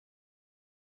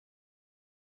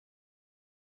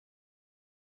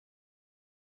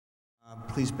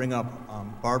Please bring up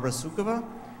Barbara Sukowa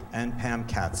and Pam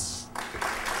Katz.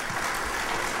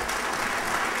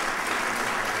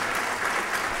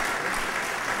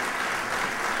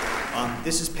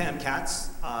 This is Pam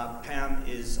Katz. Pam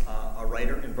is a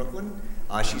writer in Brooklyn.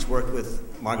 She's worked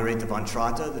with Margarete von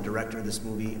Trotta, the director of this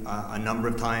movie, a number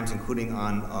of times, including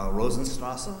on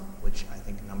Rosenstrasse, which I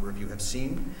think a number of you have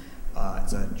seen.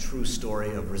 It's a true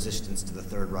story of resistance to the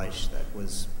Third Reich that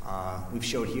was, we've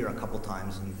showed here a couple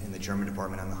times in the German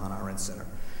department and the Hannah Arendt Center.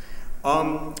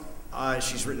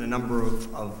 She's written a number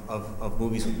of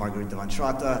movies with Margarete von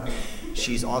Trotta.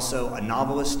 She's also a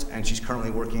novelist, and she's currently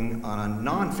working on a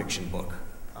non-fiction book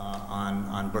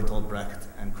on Bertolt Brecht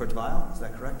and Kurt Weill. Is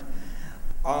that correct?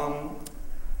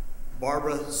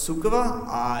 Barbara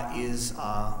Sukowa is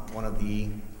one of the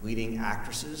leading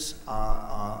actresses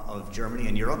of Germany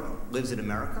and Europe, lives in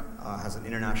America, has an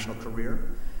international career.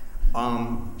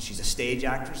 She's a stage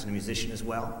actress and a musician as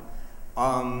well.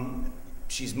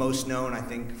 She's most known, I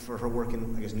think, for her work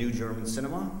in, I guess, New German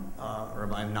cinema, or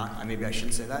I'm not, maybe I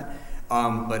shouldn't say that,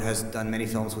 but has done many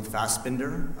films with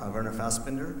Fassbinder, Werner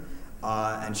Fassbinder,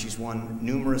 and she's won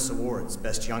numerous awards.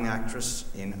 Best Young Actress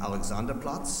in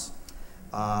Alexanderplatz,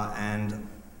 and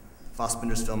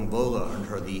Fassbinder's film Lola earned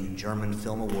her the German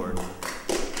Film Award.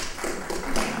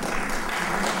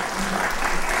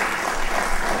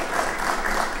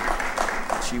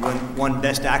 She won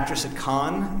Best Actress at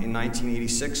Cannes in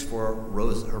 1986 for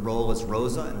her role as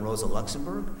Rosa in Rosa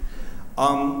Luxemburg.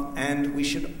 And we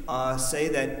should say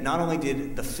that not only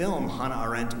did the film Hannah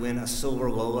Arendt win a Silver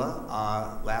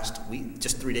Lola last week,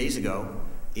 just 3 days ago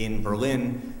in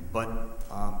Berlin, but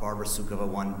Barbara Sukowa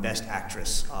won Best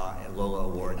Actress at Lola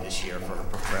Award this year for her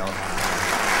portrayal of Hannah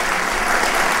Arendt.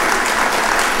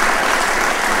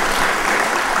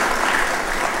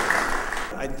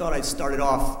 I thought I'd start it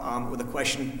off with a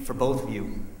question for both of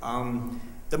you.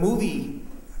 The movie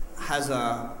has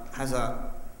a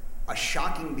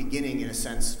shocking beginning, in a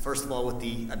sense, first of all with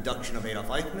the abduction of Adolf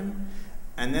Eichmann,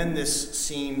 and then this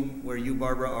scene where you,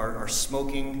 Barbara, are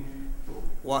smoking,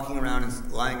 walking around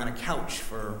and lying on a couch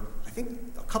for, I think,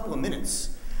 a couple of minutes.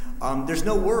 There's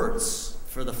no words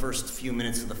for the first few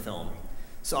minutes of the film.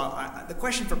 So the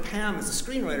question for Pam as a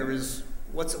screenwriter is,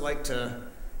 what's it like to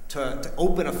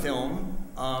open a film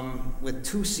with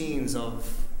two scenes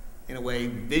of, in a way,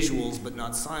 visuals but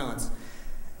not silence?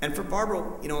 And for Barbara,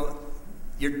 you know,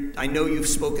 I know you've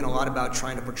spoken a lot about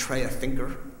trying to portray a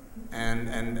thinker, and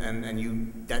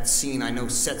that scene, I know,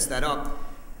 sets that up.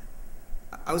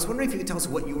 I was wondering if you could tell us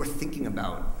what you were thinking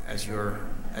about as you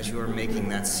were making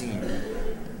that scene.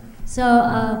 So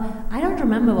I don't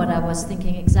remember what I was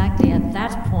thinking exactly at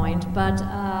that point, but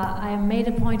I made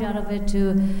a point out of it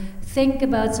to think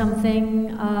about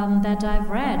something that I've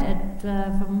read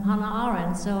from Hannah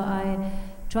Arendt. So I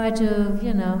try to,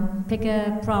 you know, pick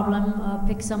a problem,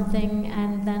 pick something,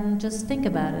 and then just think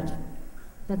about it.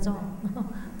 That's all.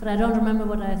 But I don't remember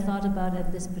what I thought about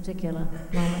at this particular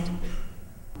moment.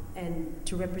 And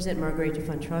to represent Margarete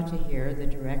von Trotta here, the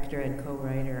director and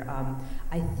co-writer,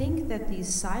 I think that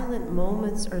these silent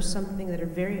moments are something that are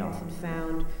very often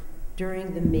found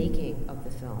during the making of the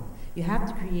film. You have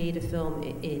to create a film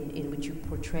in which you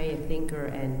portray a thinker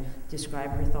and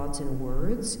describe her thoughts in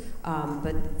words,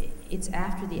 but it's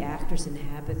after the actress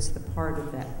inhabits the part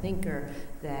of that thinker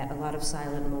that a lot of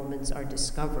silent moments are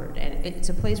discovered. And it's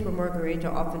a place where Margarete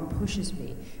often pushes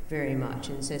me very much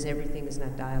and says everything is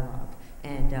not dialogue.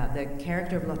 And the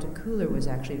character of Lotte Kuhler was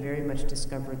actually very much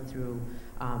discovered through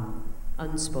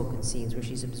unspoken scenes where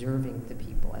she's observing the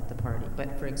people at the party.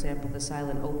 But for example, the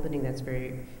silent opening, that's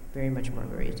very, very much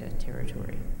Margarete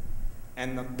territory.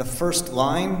 And the first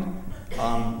line,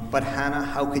 but Hannah,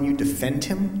 how can you defend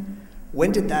him?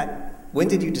 When did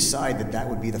you decide that that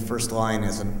would be the first line,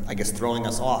 as I guess throwing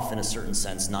us off in a certain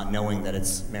sense, not knowing that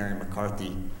it's Mary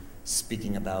McCarthy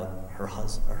speaking about her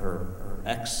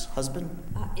ex-husband?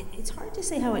 It's hard to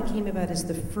say how it came about as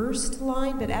the first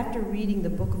line, but after reading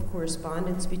the book of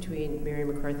correspondence between Mary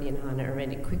McCarthy and Hannah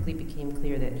Arendt, it quickly became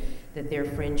clear that their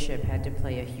friendship had to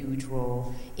play a huge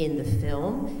role in the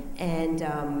film. And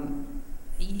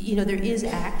you know, there is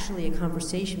actually a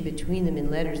conversation between them in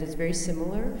letters that's very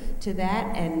similar to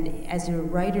that, and as a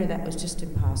writer, that was just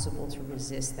impossible to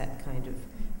resist that kind of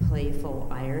playful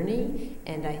irony.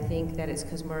 And I think that it's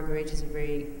because Margarete is a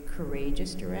very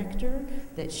courageous director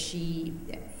that she,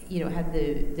 you know, had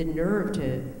the nerve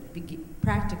to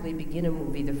practically begin a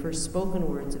movie, the first spoken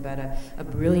words about a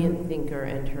brilliant thinker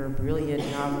and her brilliant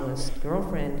novelist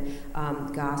girlfriend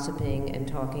gossiping and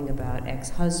talking about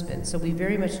ex-husbands. So we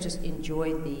very much just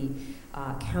enjoyed the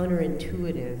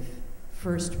counterintuitive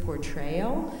first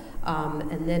portrayal.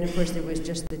 And then, of course, there was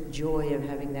just the joy of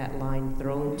having that line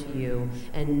thrown to you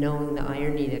and knowing the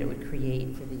irony that it would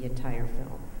create for the entire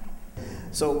film.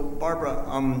 So, Barbara,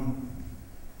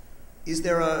 is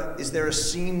there a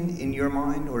scene in your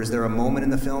mind, or is there a moment in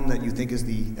the film that you think is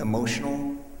the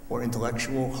emotional or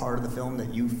intellectual heart of the film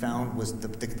that you found was the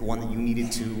one that you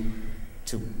needed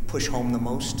to push home the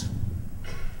most?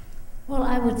 Well,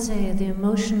 I would say the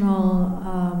emotional,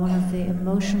 one of the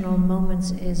emotional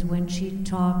moments is when she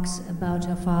talks about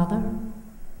her father.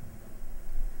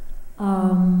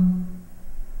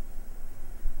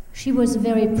 She was a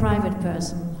very private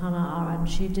person, Hannah Arendt.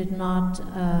 She did not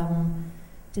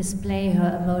display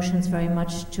her emotions very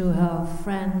much to her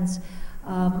friends.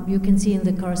 You can see in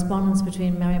the correspondence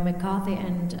between Mary McCarthy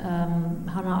and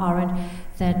Hannah Arendt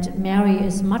that Mary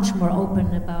is much more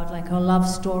open about like her love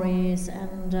stories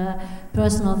and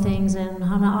personal things, and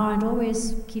Hannah Arendt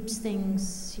always keeps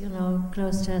things, you know,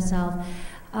 close to herself.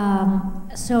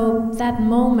 So that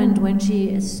moment when she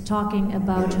is talking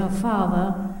about her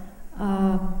father,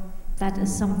 that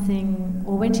is something,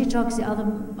 or when she talks, the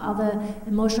other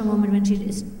emotional moment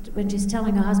when she's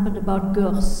telling her husband about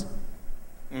Gurs.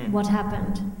 What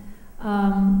happened.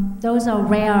 Those are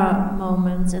rare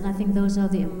moments, and I think those are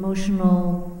the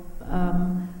emotional,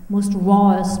 most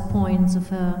rawest points of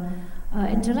her.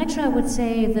 Intellectual, I would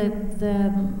say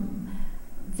the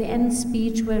end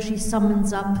speech where she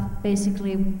summons up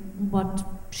basically what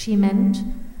she meant.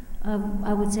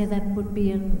 I would say that would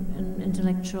be an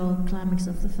intellectual climax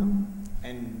of the film.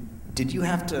 And did you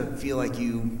have to feel like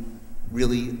you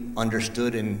really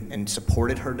understood and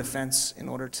supported her defense in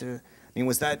order to? I mean,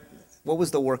 what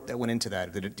was the work that went into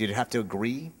that? Did it have to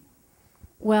agree?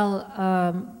 Well,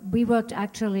 we worked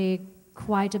actually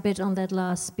quite a bit on that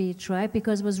last speech, right?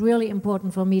 Because it was really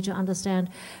important for me to understand.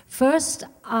 First,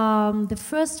 the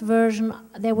first version,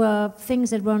 there were things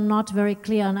that were not very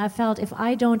clear, and I felt if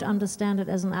I don't understand it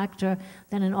as an actor,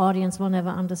 then an audience will never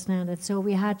understand it. So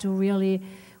we had to really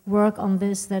work on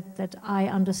this, that I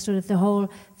understood it, the whole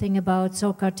thing about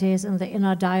Socrates and the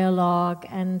inner dialogue,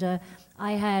 and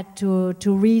I had to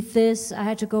read this. I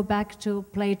had to go back to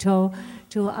Plato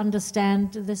to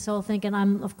understand this whole thing. And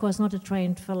I'm, of course, not a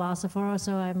trained philosopher,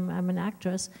 so I'm an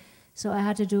actress. So I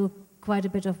had to do quite a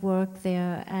bit of work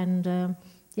there. And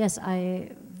yes,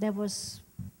 there was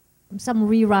some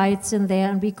rewrites in there,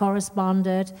 and we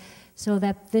corresponded so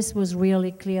that this was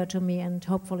really clear to me and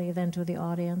hopefully then to the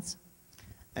audience.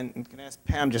 And can I ask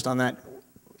Pam just on that?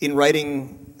 In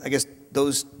writing, I guess,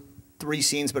 those 3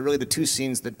 scenes, but really the 2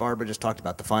 scenes that Barbara just talked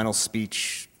about, the final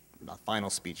speech, not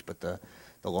final speech, but the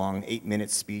long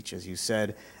 8-minute speech, as you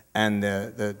said, and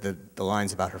the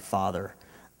lines about her father.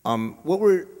 What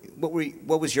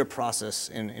was your process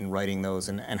in writing those,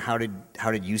 and how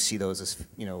did you see those as,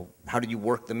 you know, how did you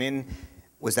work them in?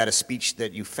 Was that a speech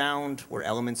that you found? Were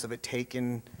elements of it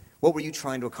taken? What were you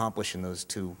trying to accomplish in those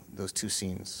two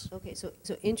scenes? Okay, so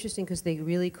interesting, because they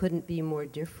really couldn't be more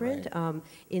different. Right.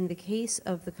 In the case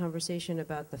of the conversation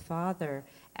about the father,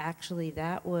 actually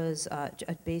that was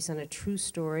based on a true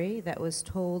story that was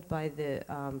told by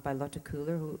Lotte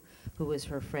Kuhler, who was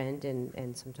her friend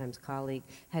and sometimes colleague,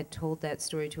 had told that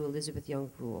story to Elisabeth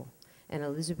Young-Bruhl. And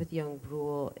Elisabeth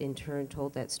Young-Bruhl, in turn,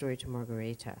 told that story to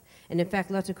Margareta. And in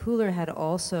fact, Lotte Kuhler had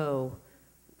also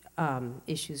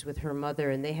issues with her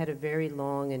mother, and they had a very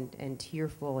long and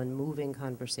tearful and moving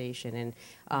conversation.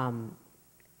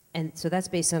 And so that's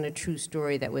based on a true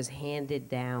story that was handed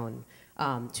down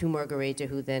to Margareta,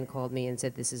 who then called me and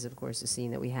said, this is, of course, a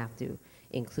scene that we have to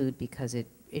include because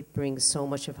it brings so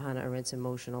much of Hannah Arendt's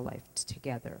emotional life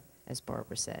together, as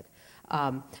Barbara said.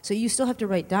 So you still have to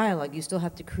write dialogue, you still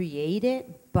have to create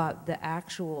it, but the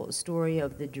actual story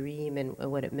of the dream and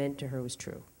what it meant to her was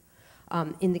true.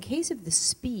 In the case of the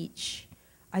speech,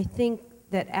 I think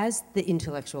that as the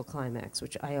intellectual climax,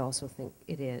 which I also think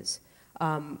it is,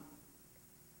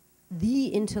 the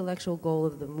intellectual goal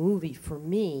of the movie for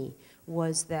me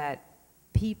was that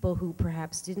people who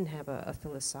perhaps didn't have a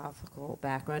philosophical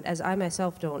background, as I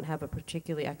myself don't have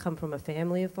I come from a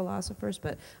family of philosophers,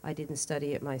 but I didn't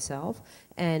study it myself,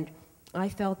 and I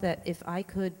felt that if I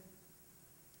could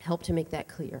help to make that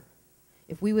clear,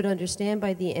 if we would understand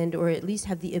by the end, or at least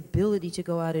have the ability to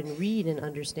go out and read and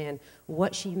understand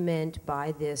what she meant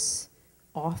by this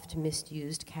oft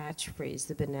misused catchphrase,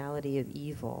 the banality of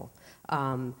evil,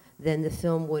 then the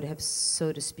film would have,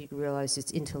 so to speak, realized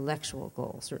its intellectual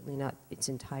goal, certainly not its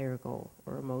entire goal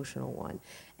or emotional one.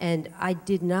 And I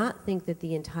did not think that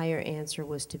the entire answer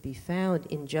was to be found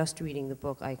in just reading the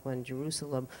book Eichmann,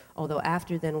 Jerusalem, although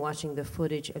after then watching the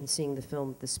footage and seeing the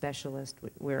film The Specialist,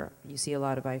 where you see a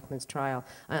lot of Eichmann's trial,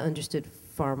 I understood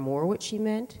far more what she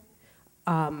meant.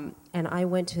 And I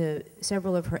went to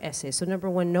several of her essays. So number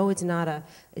one, no, it's not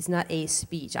a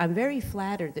speech. I'm very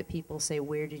flattered that people say,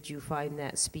 where did you find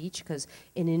that speech? Because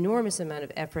an enormous amount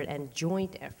of effort and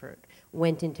joint effort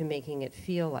went into making it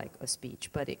feel like a speech.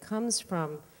 But it comes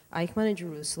from Eichmann in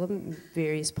Jerusalem,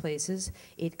 various places.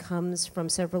 It comes from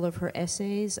several of her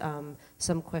essays,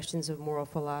 some questions of moral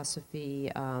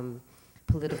philosophy,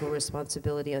 political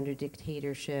responsibility under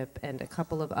dictatorship, and a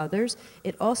couple of others.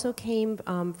 It also came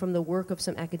from the work of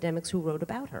some academics who wrote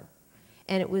about her.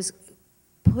 And it was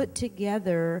put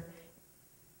together,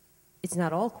 it's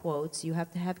not all quotes, you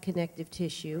have to have connective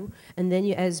tissue, and then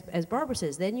you, as Barbara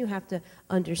says, then you have to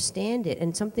understand it,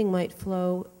 and something might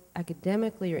flow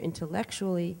academically or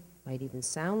intellectually, might even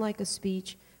sound like a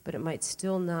speech, but it might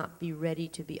still not be ready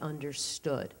to be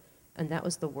understood. And that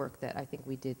was the work that I think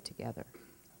we did together.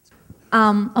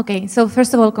 Okay, so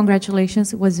first of all,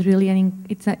 congratulations. It was really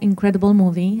it's an incredible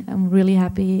movie. I'm really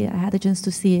happy I had a chance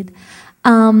to see it.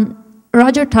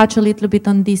 Roger touched a little bit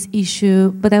on this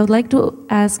issue, but I would like to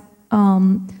ask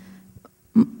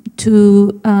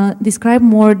to describe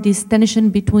more this tension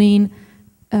between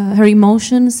her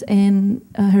emotions and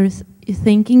her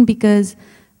thinking, because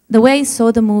the way I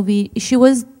saw the movie, she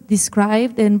was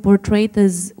described and portrayed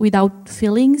as without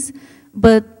feelings,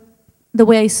 but the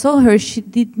way I saw her,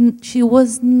 she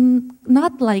was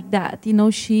not like that. You know,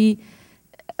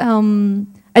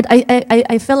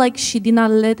 I felt like she did not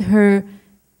let her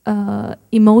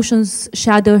emotions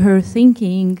shadow her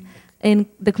thinking and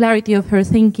the clarity of her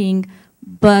thinking.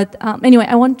 But anyway,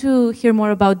 I want to hear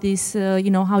more about this, you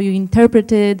know, how you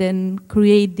interpreted and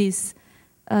create this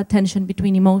tension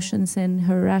between emotions and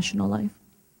her rational life.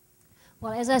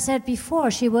 Well, as I said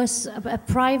before, she was a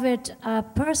private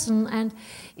person, and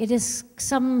it is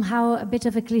somehow a bit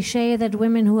of a cliche that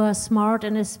women who are smart,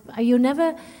 and you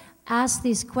never ask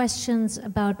these questions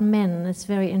about men. It's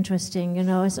very interesting, you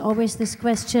know. It's always this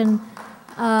question,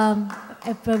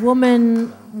 if a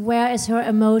woman, where is her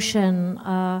emotion?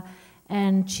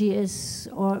 And she is,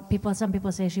 or some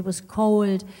people say she was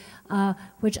cold,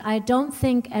 which I don't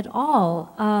think at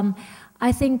all.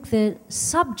 I think the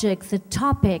subject, the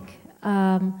topic,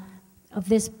 of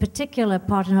this particular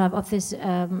part of this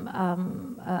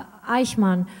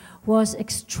Eichmann was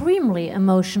extremely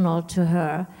emotional to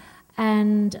her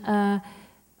and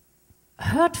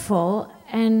hurtful,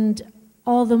 and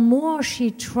all the more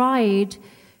she tried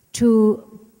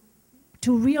to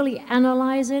really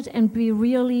analyze it and be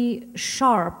really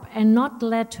sharp and not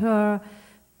let her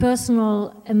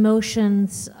personal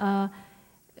emotions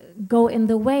go in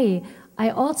the way. I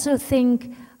also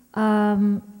think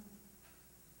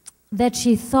that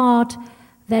she thought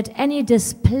that any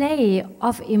display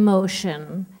of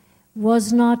emotion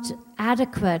was not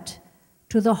adequate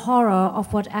to the horror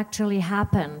of what actually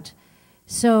happened.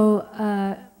 So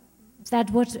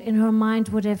that would, in her mind,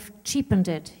 would have cheapened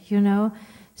it, you know?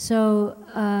 So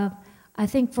I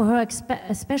think for her,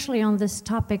 especially on this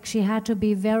topic, she had to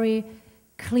be very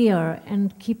clear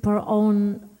and keep her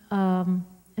own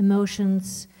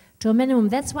emotions to a minimum.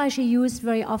 That's why she used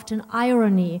very often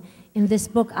irony in this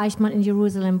book, Eichmann in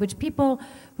Jerusalem, which people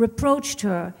reproached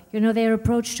her. You know, they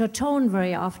reproached her tone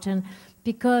very often,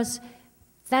 because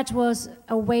that was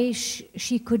a way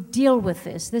she could deal with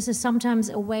this. This is sometimes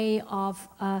a way of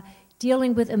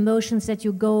dealing with emotions, that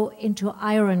you go into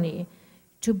irony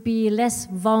to be less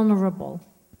vulnerable.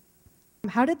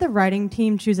 How did the writing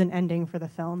team choose an ending for the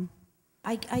film?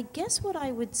 I guess what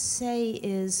I would say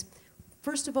is,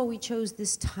 first of all, we chose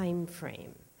this time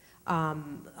frame.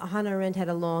 Hannah Arendt had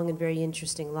a long and very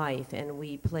interesting life, and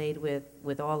we played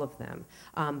with all of them,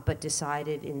 but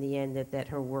decided in the end that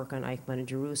her work on Eichmann in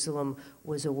Jerusalem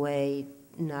was a way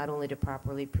not only to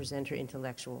properly present her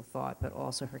intellectual thought, but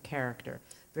also her character,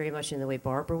 very much in the way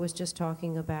Barbara was just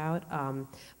talking about,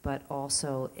 but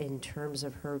also in terms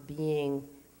of her being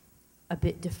a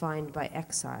bit defined by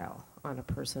exile on a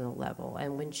personal level.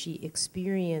 And when she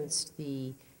experienced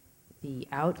the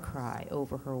outcry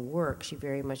over her work, she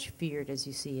very much feared, as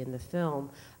you see in the film,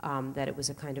 that it was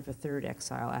a kind of a third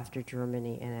exile after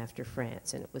Germany and after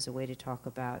France. And it was a way to talk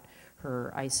about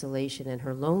her isolation and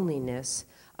her loneliness,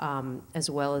 as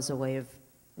well as a way of,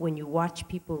 when you watch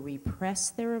people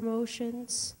repress their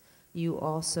emotions, you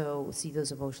also see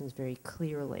those emotions very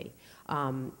clearly.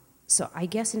 So I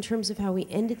guess in terms of how we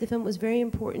ended the film, it was very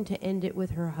important to end it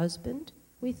with her husband,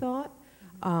 we thought.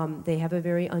 They have a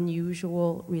very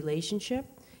unusual relationship.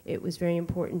 It was very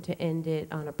important to end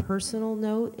it on a personal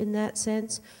note in that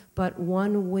sense, but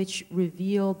one which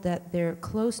revealed that their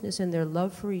closeness and their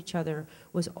love for each other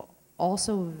was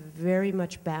also very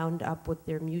much bound up with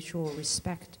their mutual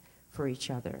respect for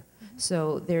each other.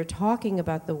 So they're talking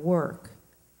about the work,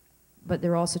 but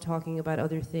they're also talking about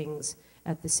other things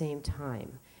at the same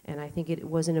time. And I think it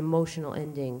was an emotional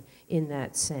ending in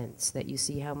that sense, that you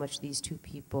see how much these two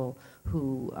people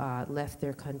who left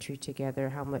their country together,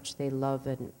 how much they love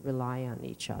and rely on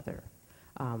each other.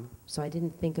 So I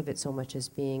didn't think of it so much as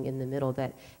being in the middle,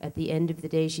 that at the end of the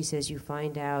day, she says, you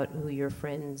find out who your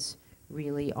friends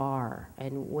really are.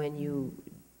 And when you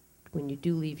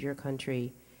do leave your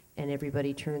country and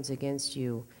everybody turns against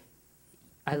you,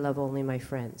 I love only my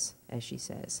friends, as she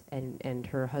says. And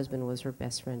her husband was her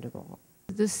best friend of all.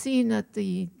 The scene at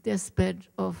the deathbed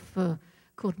of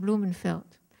Kurt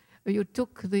Blumenfeld, you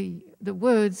took the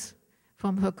words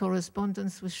from her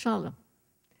correspondence with Shalom.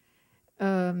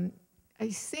 I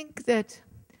think that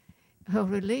her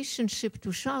relationship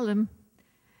to Shalom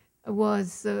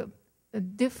was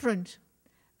different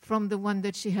from the one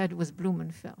that she had with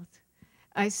Blumenfeld.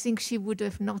 I think she would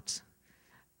have not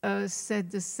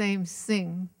said the same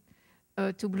thing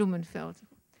to Blumenfeld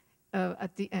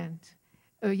at the end.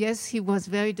 Yes, he was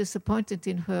very disappointed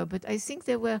in her, but I think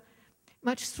there were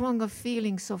much stronger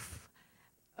feelings of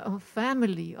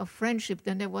family, of friendship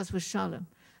than there was with Shalom.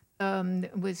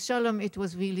 With Shalom, it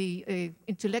was really an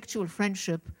intellectual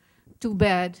friendship. Too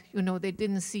bad, you know, they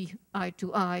didn't see eye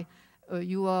to eye.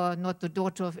 You are not the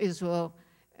daughter of Israel.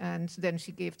 And then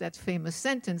she gave that famous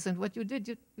sentence. And what you did,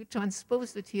 you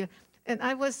transposed it here. And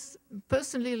I was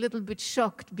personally a little bit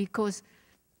shocked because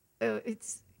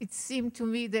it seemed to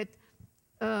me that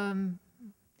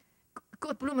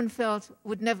Kurt Blumenfeld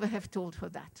would never have told her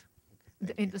that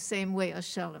in the same way as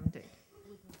Shalom did.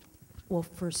 Well,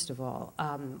 first of all,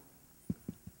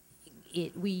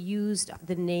 we used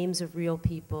the names of real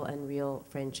people and real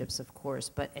friendships, of course,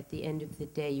 but at the end of the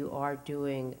day, you are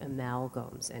doing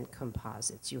amalgams and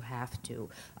composites. You have to.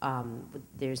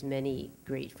 There's many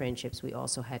great friendships we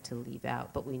also had to leave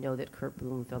out, but we know that Kurt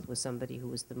Blumenfeld was somebody who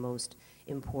was the most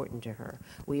important to her.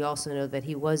 We also know that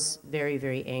he was very,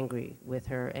 very angry with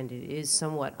her, and it is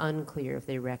somewhat unclear if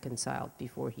they reconciled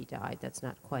before he died. That's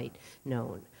not quite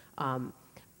known.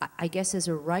 I guess as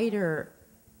a writer,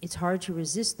 it's hard to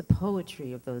resist the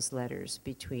poetry of those letters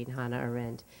between Hannah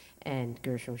Arendt and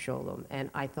Gershom Scholem. And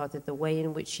I thought that the way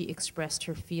in which she expressed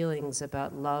her feelings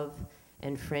about love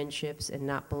and friendships and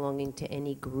not belonging to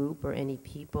any group or any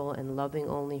people and loving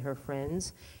only her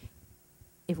friends,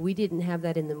 if we didn't have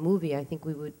that in the movie, I think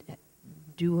we would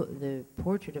do the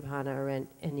portrait of Hannah Arendt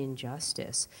an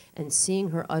injustice. And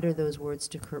seeing her utter those words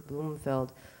to Kurt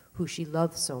Blumenfeld, who she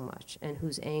loved so much and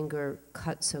whose anger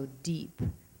cut so deep,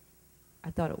 I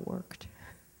thought it worked.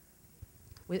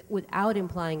 Without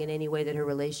implying in any way that her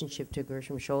relationship to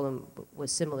Gershom Scholem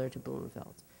was similar to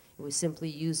Blumenfeld. It was simply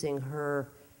using her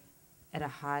at a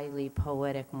highly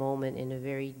poetic moment in a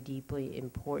very deeply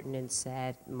important and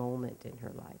sad moment in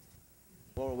her life.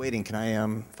 While we're waiting, can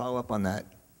I follow up on that?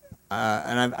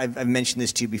 And I've mentioned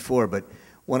this to you before, but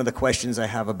one of the questions I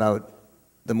have about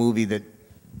the movie that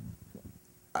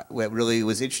what really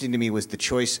was interesting to me was the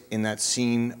choice in that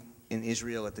scene in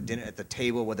Israel at the dinner, at the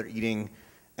table where they're eating,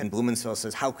 and Blumenfeld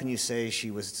says, "How can you say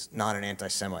she was not an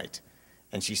anti-Semite?"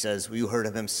 And she says, "Well, you heard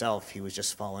of himself. He was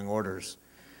just following orders."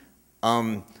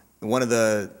 One of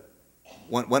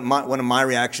my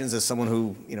reactions as someone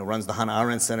who runs the Hannah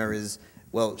Arendt Center is,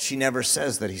 well, she never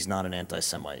says that he's not an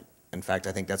anti-Semite. In fact,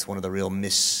 I think that's one of the real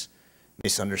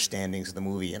misunderstandings of the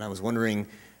movie. And I was wondering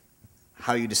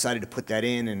how you decided to put that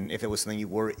in, and if it was something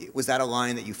was that a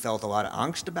line that you felt a lot of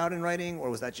angst about in writing,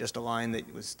 or was that just a line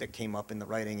that came up in the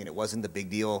writing and it wasn't the big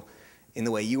deal in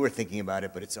the way you were thinking about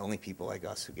it, but it's only people like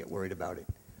us who get worried about it?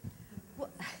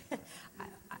 Well,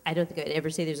 I don't think I'd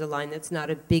ever say there's a line that's not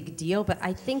a big deal, but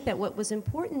I think that what was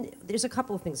important, there's a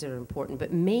couple of things that are important,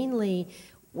 but mainly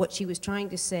what she was trying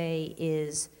to say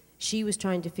is she was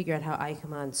trying to figure out how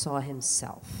Eichmann saw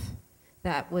himself.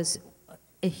 That was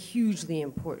a hugely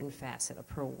important facet of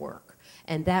her work.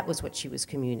 And that was what she was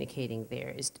communicating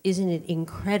there. Isn't it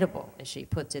incredible, as she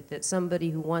puts it, that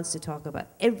somebody who wants to talk about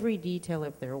every detail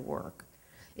of their work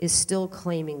is still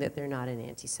claiming that they're not an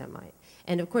anti-Semite.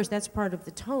 And of course, that's part of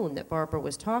the tone that Barbara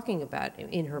was talking about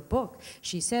in her book.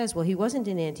 She says, well, he wasn't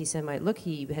an anti-Semite. Look,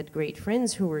 he had great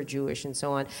friends who were Jewish and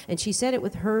so on. And she said it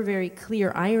with her very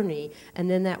clear irony, and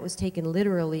then that was taken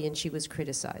literally and she was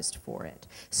criticized for it.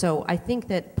 So I think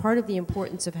that part of the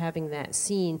importance of having that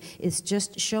scene is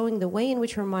just showing the way in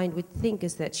which her mind would think,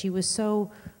 is that she was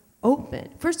so open.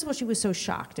 First of all, she was so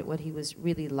shocked at what he was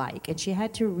really like, and she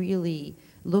had to really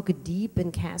look deep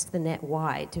and cast the net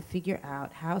wide to figure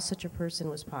out how such a person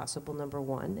was possible, number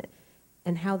one.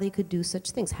 and how they could do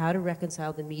such things, how to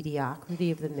reconcile the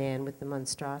mediocrity of the man with the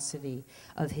monstrosity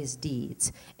of his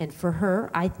deeds. And for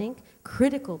her, I think,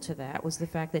 critical to that was the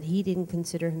fact that he didn't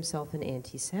consider himself an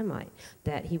anti-Semite,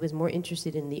 that he was more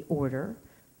interested in the order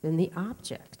than the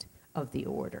object of the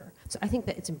order. So I think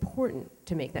that it's important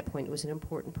to make that point. It was an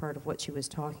important part of what she was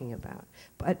talking about.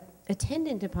 But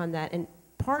attendant upon that, and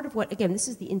part of what, again, this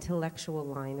is the intellectual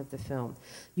line of the film,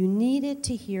 you needed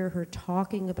to hear her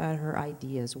talking about her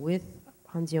ideas with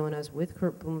Hans Jonas, with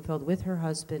Kurt Blumenfeld, with her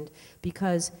husband,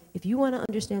 because if you want to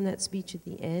understand that speech at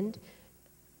the end,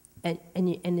 and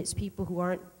it's people who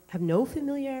have no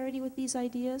familiarity with these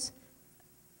ideas,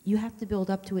 you have to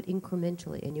build up to it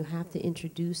incrementally, and you have to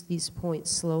introduce these points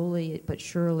slowly but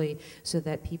surely so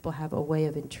that people have a way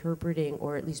of interpreting,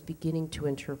 or at least beginning to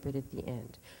interpret at the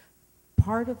end.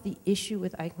 Part of the issue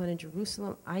with Eichmann in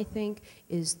Jerusalem, I think,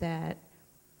 is that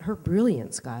her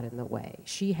brilliance got in the way.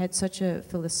 She had such a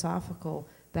philosophical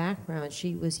background.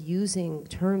 She was using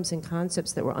terms and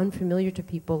concepts that were unfamiliar to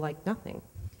people like nothing,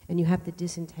 and you have to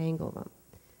disentangle them.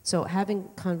 So having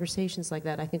conversations like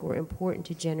that, I think, were important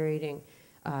to generating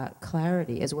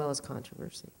clarity as well as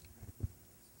controversy.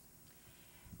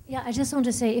 Yeah, I just want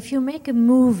to say, if you make a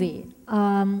movie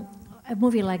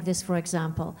like this, for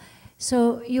example,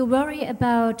 so you worry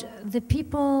about the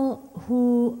people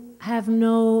who have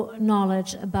no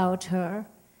knowledge about her.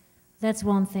 That's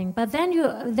one thing. But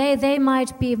then they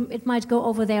might be, it might go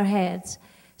over their heads.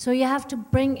 So you have to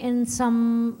bring in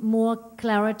some more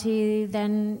clarity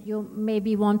than you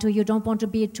maybe want to. You don't want to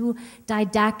be too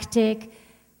didactic.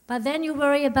 But then you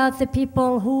worry about the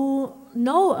people who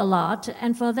know a lot,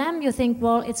 and for them you think,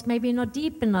 well, it's maybe not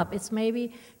deep enough, it's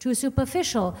maybe too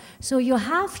superficial. So you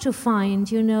have to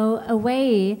find, you know, a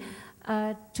way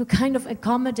to kind of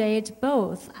accommodate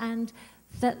both. And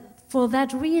for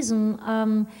that reason,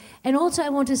 and also I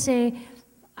want to say,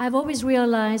 I've always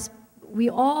realized we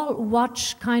all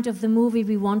watch kind of the movie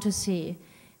we want to see.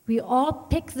 We all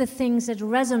pick the things that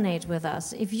resonate with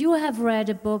us. If you have read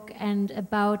a book and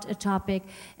about a topic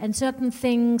and certain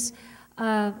things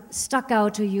stuck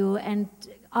out to you and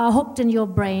are hooked in your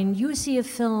brain, you see a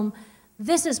film,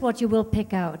 this is what you will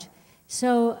pick out.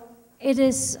 So it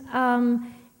is,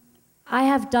 I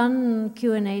have done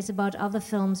Q&As about other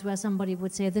films where somebody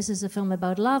would say, this is a film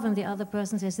about love, and the other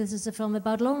person says, this is a film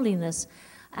about loneliness.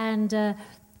 And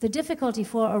the difficulty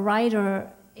for a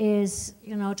writer is,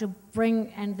 you know, to bring,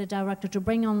 and the director, to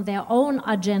bring on their own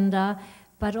agenda,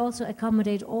 but also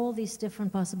accommodate all these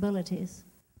different possibilities.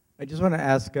 I just want to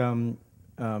ask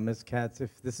Ms. Katz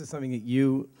if this is something that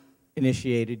you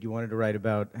initiated, you wanted to write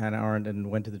about Hannah Arendt and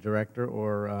went to the director,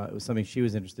 or it was something she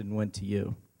was interested in and went to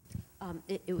you?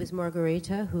 It was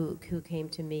Margareta who came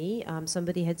to me.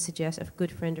 Somebody had suggested, a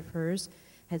good friend of hers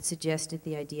had suggested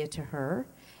the idea to her,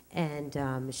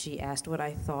 and she asked what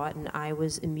I thought, and I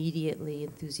was immediately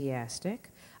enthusiastic.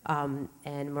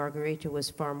 And Margareta was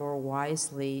far more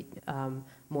wisely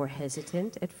more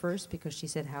hesitant at first, because she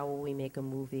said, how will we make a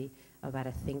movie about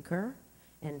a thinker?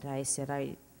 And I said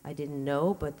I didn't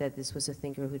know, but that this was a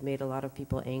thinker who'd made a lot of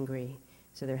people angry,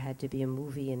 so there had to be a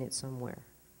movie in it somewhere.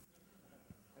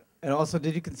 And also,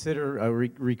 did you consider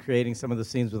recreating some of the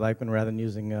scenes with Eichmann rather than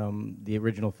using the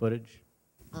original footage?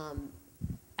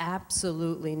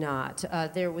 Absolutely not.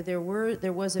 There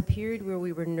was a period where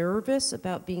we were nervous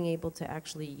about being able to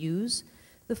actually use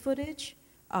the footage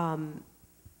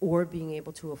or being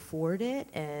able to afford it,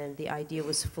 and the idea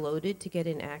was floated to get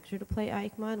an actor to play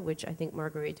Eichmann, which I think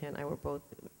Margareta and I were both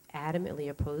adamantly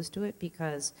opposed to it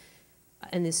because,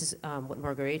 and this is what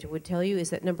Margareta would tell you,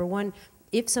 is that number one,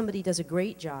 if somebody does a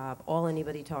great job, all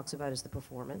anybody talks about is the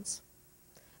performance.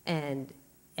 And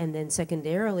then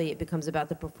secondarily, it becomes about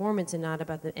the performance and not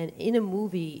about the, and in a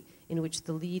movie in which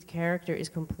the lead character is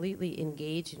completely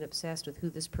engaged and obsessed with who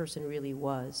this person really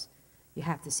was, you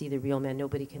have to see the real man.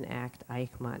 Nobody can act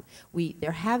Eichmann.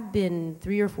 There have been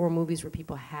 3 or 4 movies where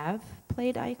people have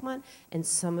played Eichmann, and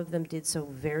some of them did so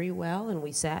very well, and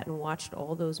we sat and watched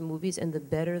all those movies, and the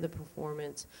better the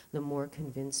performance, the more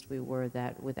convinced we were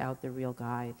that without the real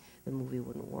guy, the movie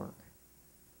wouldn't work.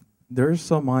 There's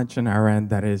so much in Arendt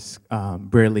that is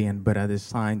brilliant, but at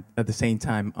the same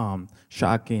time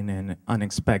shocking and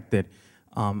unexpected.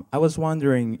 I was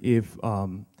wondering if,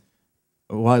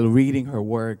 while reading her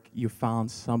work, you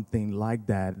found something like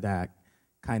that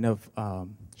kind of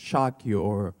shocked you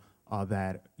or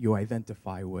that you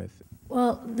identify with.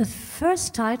 Well, the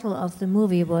first title of the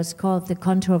movie was called The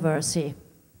Controversy,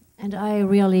 and I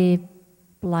really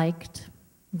liked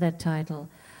that title.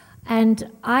 And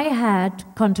I had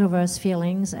controversial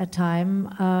feelings at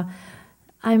time.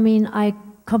 I mean, I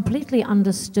completely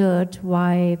understood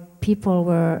why people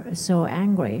were so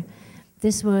angry.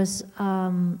 this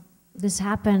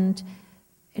happened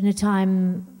in a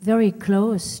time very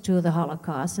close to the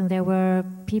Holocaust, and there were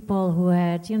people who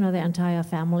had, their entire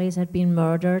families had been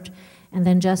murdered, and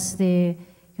then just the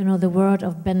word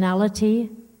of banality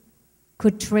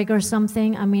could trigger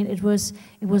something. I mean, it was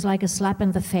like a slap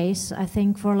in the face, I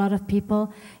think, for a lot of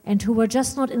people, and who were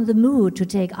just not in the mood to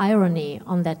take irony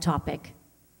on that topic.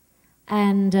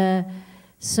 And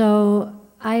so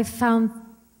I found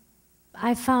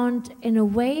in a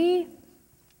way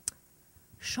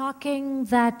shocking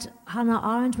that Hannah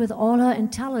Arendt, with all her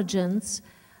intelligence,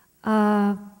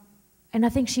 and I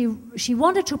think she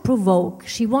wanted to provoke,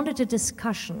 she wanted a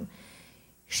discussion.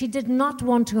 She did not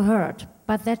want to hurt,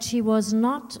 but that she was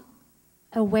not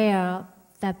aware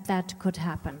that that could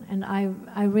happen. And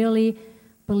I really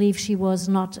believe she was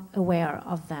not aware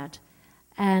of that.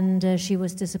 And she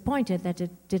was disappointed that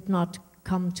it did not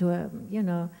come to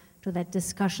to that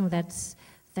discussion,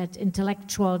 that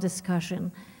intellectual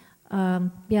discussion.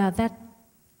 That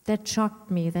shocked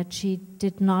me, that she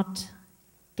did not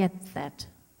get that.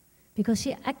 Because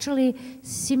she actually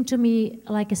seemed to me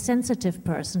like a sensitive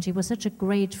person. She was such a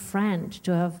great friend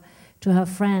to her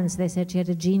friends. They said she had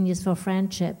a genius for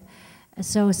friendship.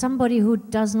 So somebody who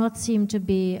does not seem to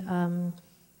be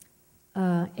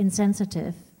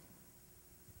insensitive,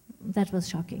 that was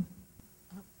shocking.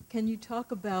 Can you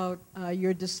talk about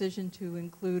your decision to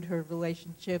include her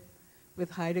relationship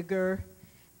with Heidegger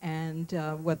and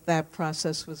what that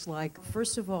process was like?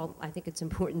 First of all, I think it's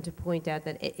important to point out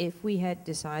that if we had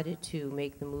decided to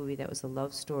make the movie that was the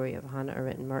love story of Hannah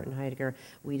Arendt and Martin Heidegger,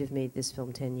 we'd have made this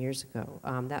film 10 years ago.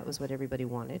 That was what everybody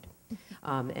wanted,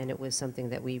 and it was something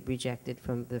that we rejected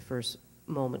from the first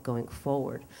moment going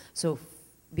forward. So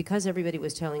because everybody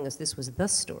was telling us this was the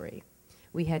story,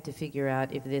 we had to figure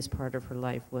out if this part of her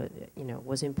life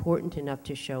was important enough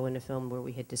to show in a film where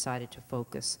we had decided to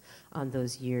focus on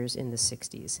those years in the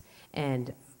 60s.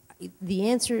 And the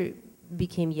answer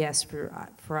became yes for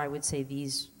I would say,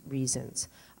 these reasons.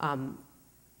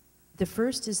 The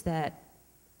first is that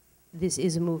this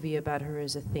is a movie about her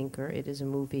as a thinker. It is a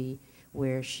movie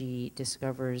where she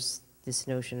discovers this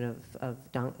notion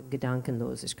of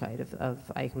Gedankenlosigkeit,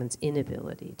 of Eichmann's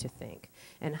inability to think.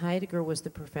 And Heidegger was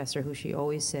the professor who she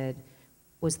always said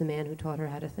was the man who taught her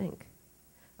how to think.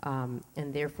 And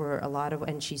therefore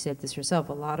and she said this herself,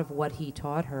 a lot of what he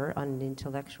taught her in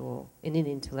an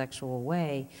intellectual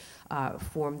way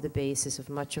formed the basis of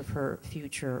much of her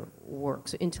future work.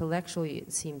 So intellectually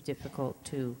it seemed difficult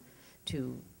to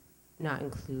not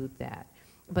include that.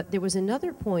 But there was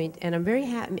another point, and I'm very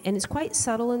happy, and it's quite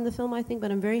subtle in the film, I think,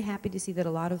 but I'm very happy to see that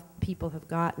a lot of people have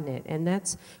gotten it. And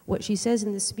that's what she says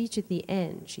in the speech at the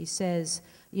end. She says,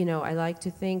 I like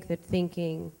to think that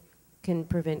thinking can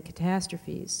prevent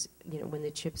catastrophes, when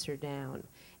the chips are down.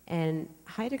 And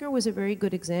Heidegger was a very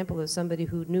good example of somebody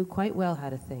who knew quite well how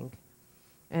to think,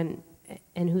 and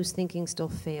whose thinking still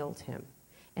failed him.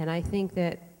 And I think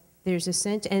that there's a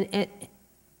sense,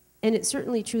 and it's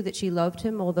certainly true that she loved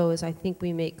him, although, as I think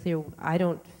we make clear, I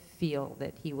don't feel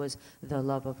that he was the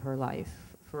love of her life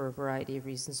for a variety of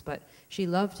reasons, but she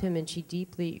loved him and she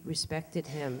deeply respected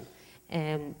him.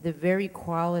 And the very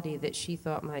quality that she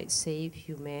thought might save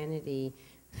humanity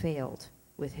failed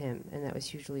with him, and that was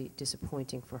hugely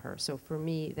disappointing for her. So for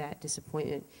me, that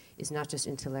disappointment is not just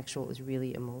intellectual, it was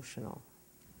really emotional.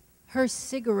 Her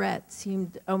cigarette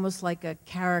seemed almost like a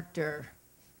character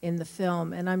in the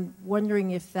film, and I'm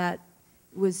wondering if that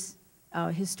was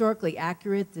historically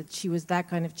accurate, that she was that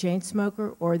kind of chain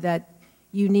smoker, or that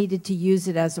you needed to use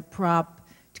it as a prop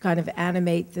to kind of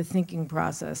animate the thinking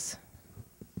process.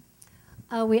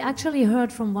 We actually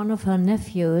heard from one of her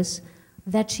nephews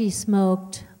that she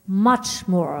smoked much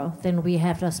more than we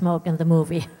had her smoke in the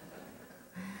movie.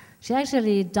 She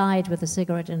actually died with a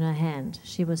cigarette in her hand.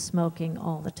 She was smoking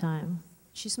all the time.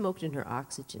 She smoked in her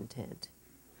oxygen tent.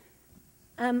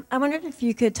 I wondered if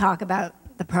you could talk about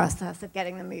the process of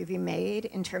getting the movie made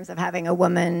in terms of having a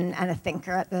woman and a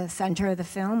thinker at the center of the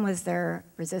film. Was there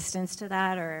resistance to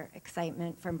that or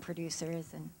excitement from producers?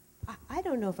 And I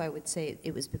don't know if I would say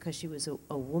it was because she was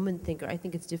a woman thinker. I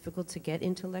think it's difficult to get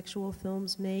intellectual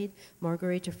films made.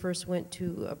 Margareta first went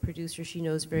to a producer she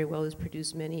knows very well, who's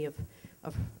produced many of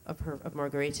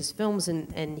Margareta's films,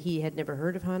 and he had never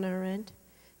heard of Hannah Arendt,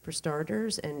 for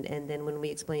starters, and then when we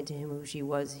explained to him who she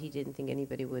was, he didn't think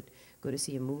anybody would go to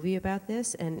see a movie about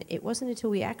this. And it wasn't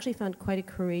until we actually found quite a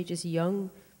courageous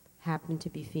young, happened to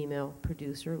be female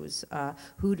producer,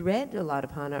 who'd read a lot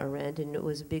of Hannah Arendt and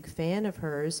was a big fan of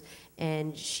hers,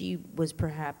 and she was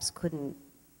perhaps couldn't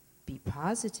be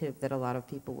positive that a lot of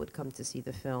people would come to see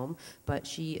the film, but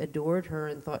she adored her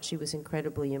and thought she was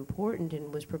incredibly important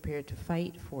and was prepared to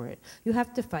fight for it. You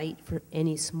have to fight for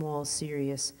any small,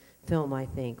 serious film, I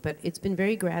think. But it's been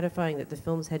very gratifying that the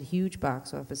film's had huge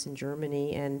box office in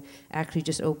Germany and actually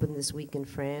just opened this week in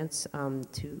France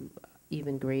to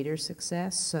even greater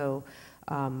success. So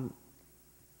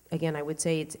again, I would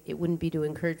say it wouldn't be to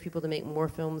encourage people to make more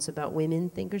films about women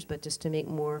thinkers, but just to make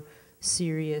more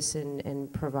serious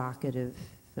and provocative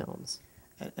films.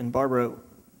 And Barbara,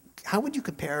 how would you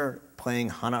compare playing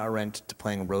Hannah Arendt to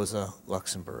playing Rosa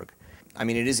Luxemburg? I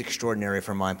mean, it is extraordinary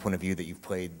from my point of view that you've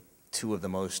played two of the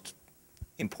most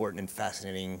important and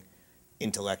fascinating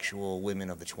intellectual women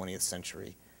of the 20th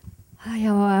century.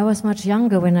 Yeah, well, I was much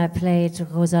younger when I played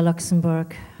Rosa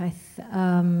Luxemburg.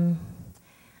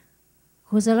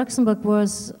 Rosa Luxemburg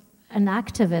was an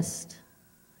activist,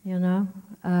 you know,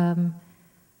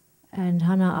 and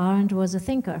Hannah Arendt was a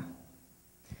thinker.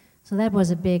 So that was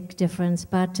a big difference.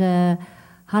 But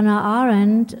Hannah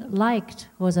Arendt liked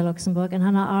Rosa Luxemburg, and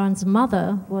Hannah Arendt's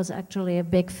mother was actually a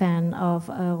big fan of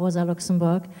Rosa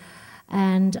Luxemburg.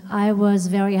 And I was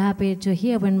very happy to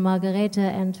hear when Margarete,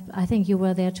 and I think you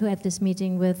were there too at this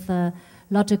meeting with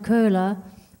Lotte Köhler,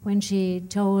 when she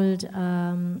told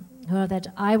her that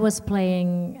I was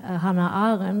playing Hannah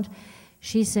Arendt,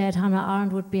 she said Hannah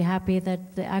Arendt would be happy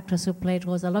that the actress who played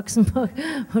Rosa Luxemburg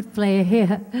would play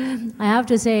here. I have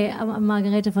to say,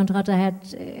 Margarete von Trotta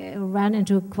ran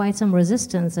into quite some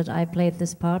resistance that I played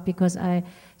this part because I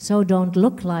so don't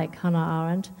look like Hannah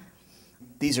Arendt.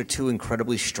 These are two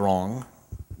incredibly strong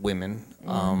women,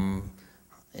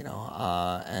 you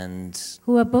know, and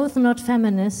who are both not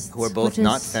feminists. Who are both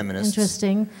not feminists.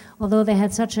 Interesting, although they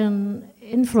had such an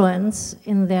influence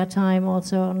in their time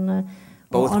also on.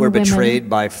 Both were betrayed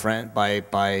by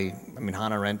I mean,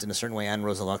 Hannah Arendt in a certain way, and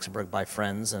Rosa Luxemburg by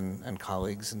friends and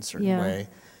colleagues in a certain way.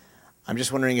 I'm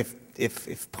just wondering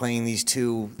if playing these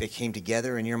two, they came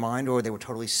together in your mind, or they were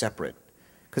totally separate.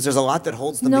 Because there's a lot that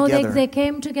holds them together. No, they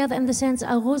came together in the sense,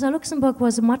 Rosa Luxemburg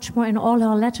was much more in all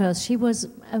her letters. She was,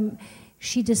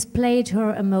 she displayed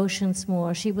her emotions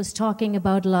more. She was talking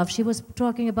about love. She was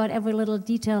talking about every little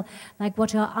detail, like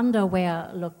what her underwear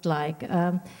looked like.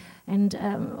 And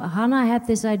Hannah had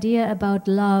this idea about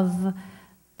love,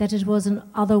 that it was an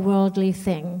otherworldly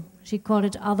thing. She called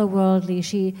it otherworldly.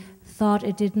 She thought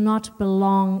it did not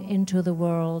belong into the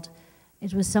world.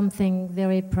 It was something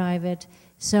very private.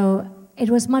 So it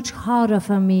was much harder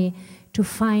for me to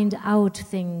find out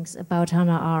things about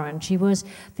Hannah Arendt. She was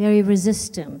very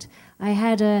resistant. I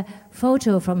had a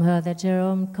photo from her that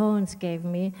Jerome Cohns gave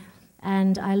me,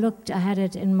 and I had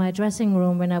it in my dressing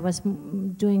room when I was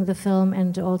doing the film,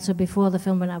 and also before the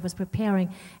film when I was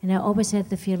preparing, and I always had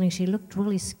the feeling she looked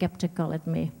really skeptical at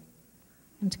me,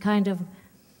 and kind of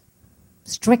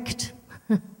strict.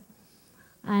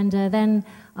 And then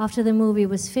after the movie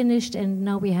was finished, and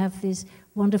now we have these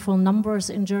wonderful numbers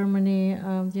in Germany,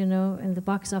 you know, in the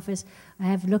box office, I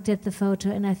have looked at the photo,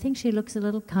 and I think she looks a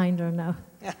little kinder now.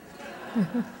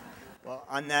 Well,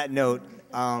 on that note,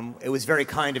 it was very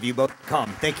kind of you both to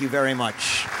come. Thank you very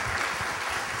much.